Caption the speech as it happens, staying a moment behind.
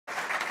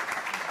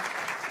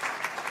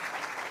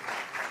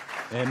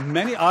And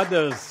many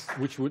others,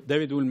 which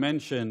David will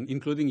mention,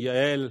 including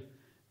Yael,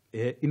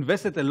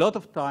 invested a lot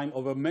of time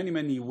over many,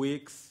 many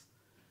weeks.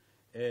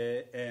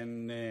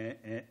 And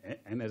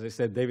as I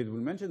said, David will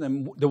mention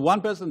them. The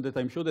one person that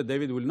I'm sure that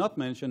David will not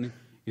mention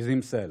is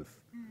himself.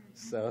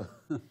 So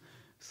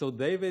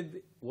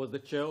David was the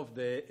chair of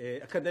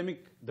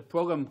the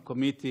program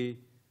committee.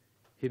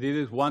 He did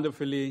it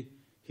wonderfully.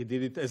 He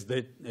did it as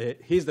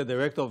he's the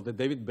director of the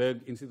David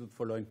Berg Institute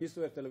for Law and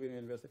History at Tel Aviv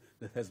University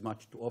that has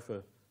much to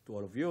offer to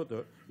all of you.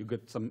 You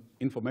get some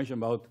information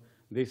about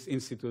this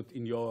institute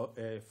in your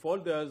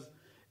folders.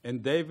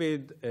 And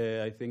David,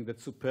 I think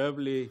that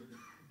superbly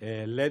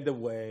led the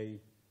way,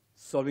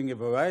 solving a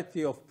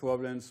variety of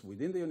problems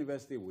within the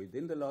university,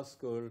 within the law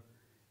school,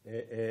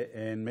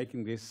 and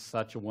making this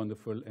such a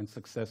wonderful and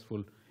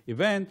successful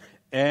event.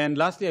 And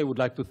lastly, I would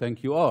like to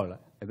thank you all.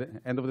 At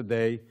the end of the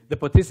day, the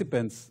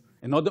participants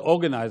and not the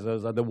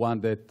organizers are the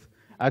ones that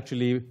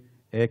actually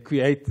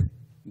create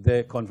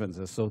the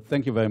conferences. So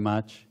thank you very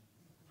much,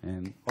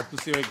 and hope to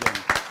see you again.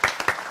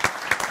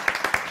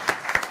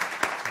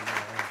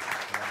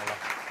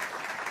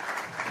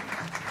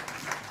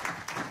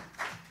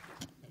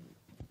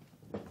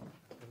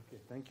 Okay,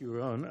 thank you,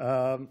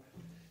 Ron.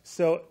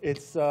 So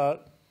it's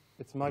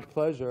my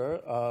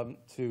pleasure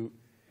to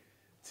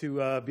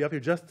be up here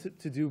just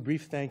to do a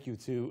brief thank you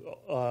to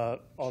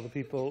all the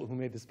people who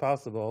made this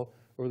possible,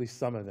 or at least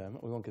some of them.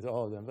 We won't get to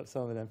all of them, but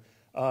some of them.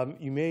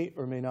 You may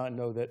or may not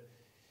know that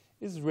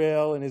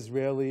Israel and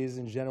Israelis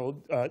in general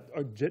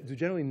do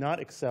generally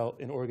not excel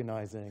in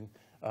organizing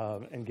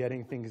and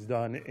getting things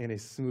done in a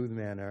smooth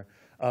manner.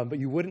 But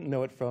you wouldn't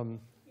know it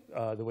from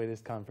the way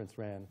this conference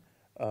ran.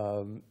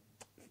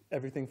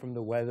 Everything from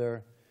the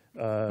weather,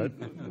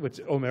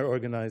 which Omer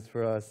organized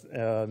for us,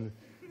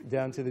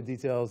 down to the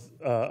details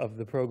of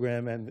the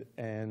program and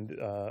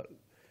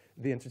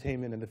the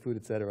entertainment and the food,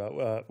 et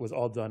cetera, was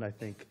all done, I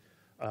think,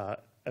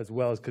 as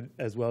well as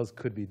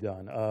could be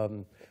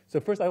done. So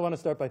first, I want to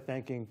start by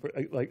thanking,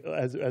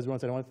 as Ron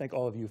said, I want to thank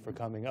all of you for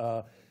coming.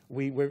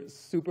 We were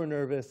super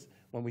nervous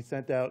when we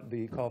sent out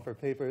the call for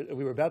papers.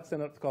 We were about to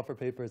send out the call for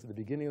papers at the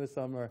beginning of the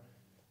summer.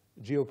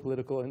 Local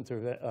political and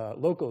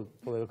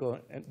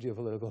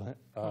geopolitical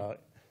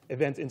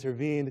events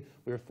intervened.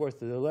 We were forced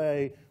to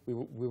delay.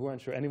 We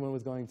weren't sure anyone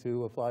was going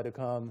to apply to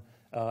come.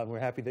 We're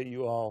happy that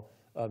you all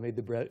made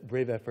the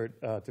brave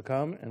effort to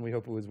come, and we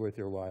hope it was worth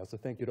your while. So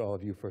thank you to all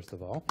of you, first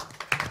of all.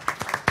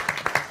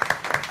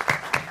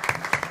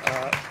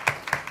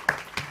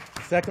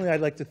 Secondly,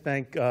 I'd like to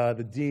thank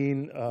the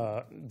Dean,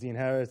 Dean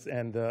Harris,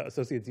 and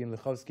Associate Dean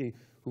Lechovsky,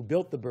 who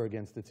built the Berg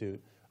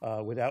Institute,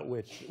 without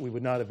which we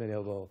would not have been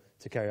able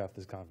to carry off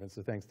this conference.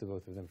 So thanks to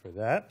both of them for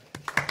that.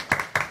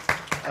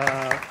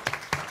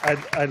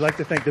 I'd like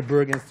to thank the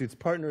Berg Institute's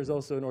partners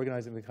also in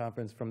organizing the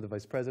conference, from the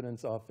Vice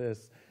President's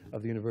Office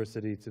of the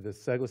university to the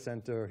Segel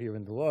Center here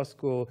in the law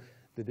school,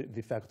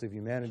 the Faculty of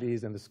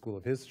Humanities, and the School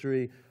of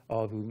History,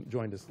 all of whom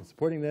joined us in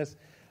supporting this.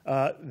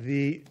 A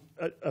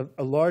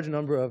large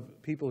number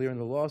of people here in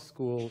the law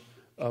school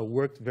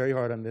worked very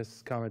hard on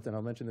this conference, and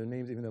I'll mention their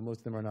names even though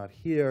most of them are not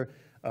here.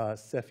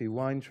 Sefi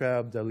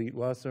Weintraub, Dalit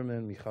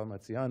Wasserman, Michal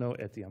Matziano,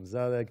 Eti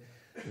Amzaleg,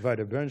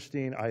 Varda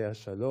Bernstein, Aya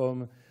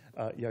Shalom,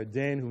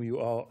 Yarden, whom you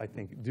all, I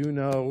think, do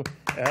know,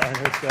 and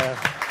her staff.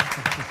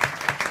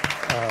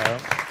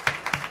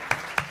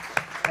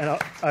 And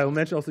I'll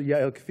mention also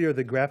Yael Kfir,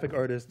 the graphic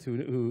artist,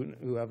 who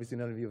obviously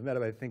none of you have met,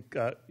 but I think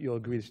you'll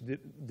agree that she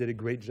did a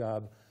great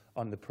job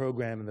on the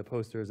program and the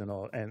posters and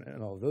all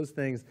of those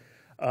things.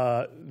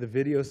 The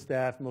video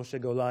staff, Moshe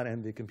Golan,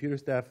 and the computer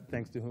staff,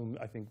 thanks to whom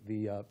I think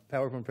the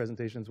PowerPoint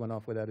presentations went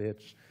off without a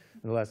hitch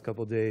in the last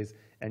couple of days,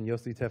 and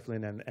Yossi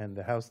Teflin and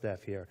the house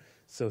staff here.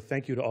 So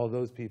thank you to all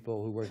those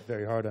people who worked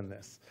very hard on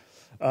this.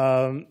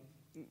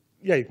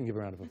 Yeah, you can give a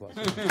round of applause.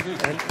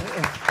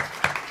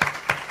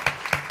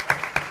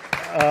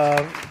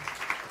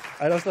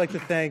 I'd also like to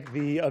thank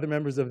the other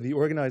members of the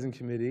organizing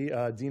committee,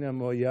 Dina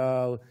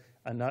Moyal,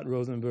 Anat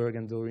Rosenberg,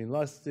 and Doreen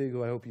Lustig,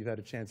 who I hope you've had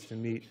a chance to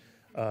meet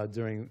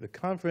during the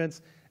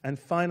conference. And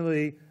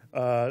finally,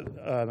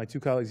 my two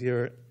colleagues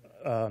here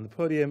on the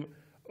podium,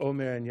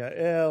 Omer and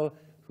Yael,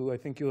 who I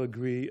think you'll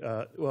agree,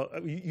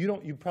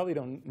 you probably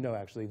don't know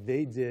actually,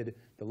 they did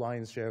the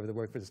lion's share of the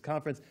work for this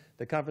conference.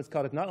 The conference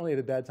caught it not only at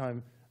a bad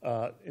time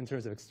in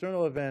terms of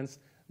external events,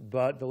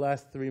 but the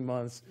last 3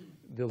 months,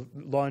 the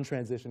Law in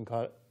Transition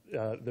caught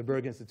the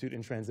Berg Institute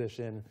in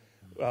transition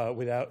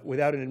without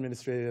an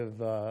administrative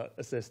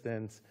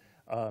assistant.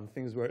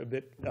 Things were a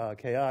bit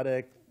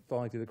chaotic,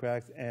 falling through the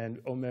cracks,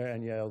 and Omer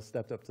and Yael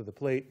stepped up to the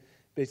plate,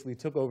 basically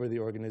took over the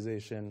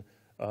organization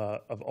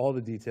of all the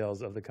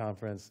details of the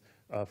conference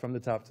from the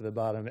top to the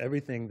bottom.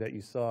 Everything that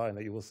you saw and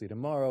that you will see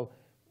tomorrow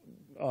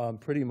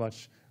pretty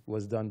much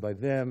was done by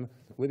them,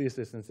 with the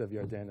assistance of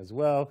Yarden as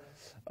well.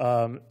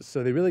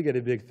 So they really get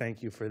a big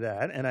thank you for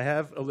that. And I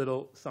have a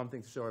little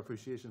something to show our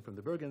appreciation from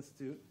the Berg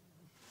Institute.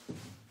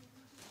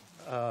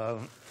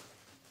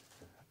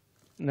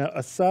 Now,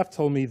 Asaf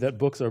told me that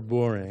books are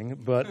boring,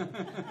 but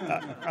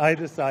I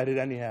decided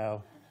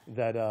anyhow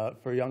that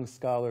for young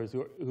scholars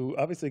who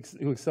obviously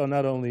excel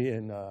not only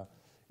in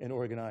in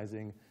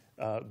organizing,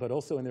 but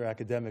also in their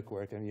academic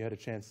work. And you had a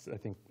chance, I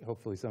think,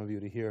 hopefully some of you,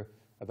 to hear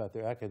about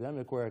their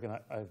academic work, and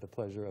I have the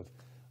pleasure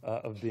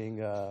of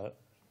being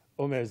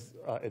Omer's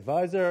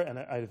advisor, and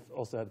I've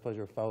also had the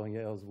pleasure of following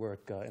Yael's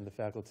work in the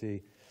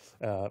faculty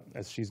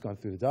as she's gone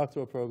through the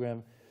doctoral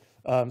program.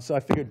 So I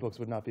figured books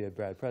would not be a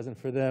bad present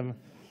for them.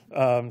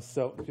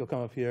 So if you'll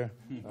come up here,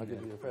 I'll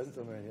give you a present,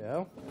 Omer and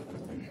Yael.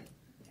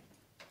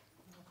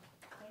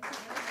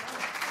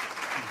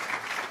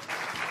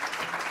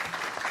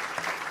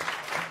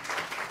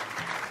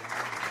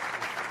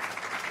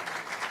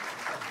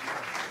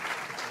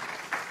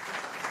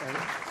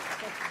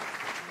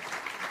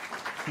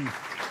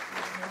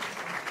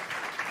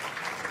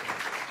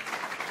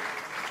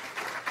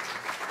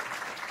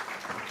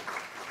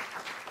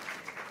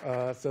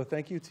 So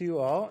thank you to you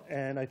all,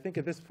 and I think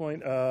at this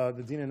point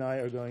the dean and I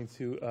are going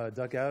to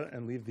duck out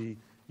and leave the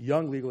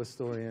young legal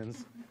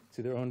historians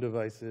to their own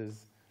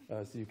devices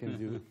so you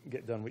can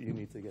get done what you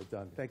need to get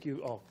done. Thank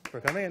you all for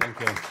coming.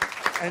 Thank you.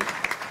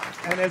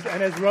 And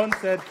as Ron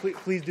said,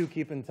 please do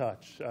keep in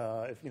touch.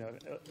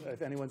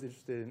 If anyone's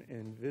interested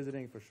in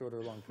visiting for a short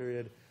or long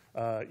period,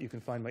 you can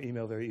find my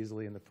email very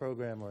easily in the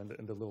program or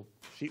in the little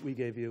sheet we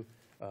gave you.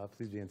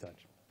 Please be in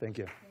touch. Thank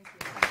you.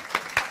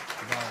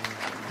 Thank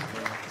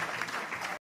you.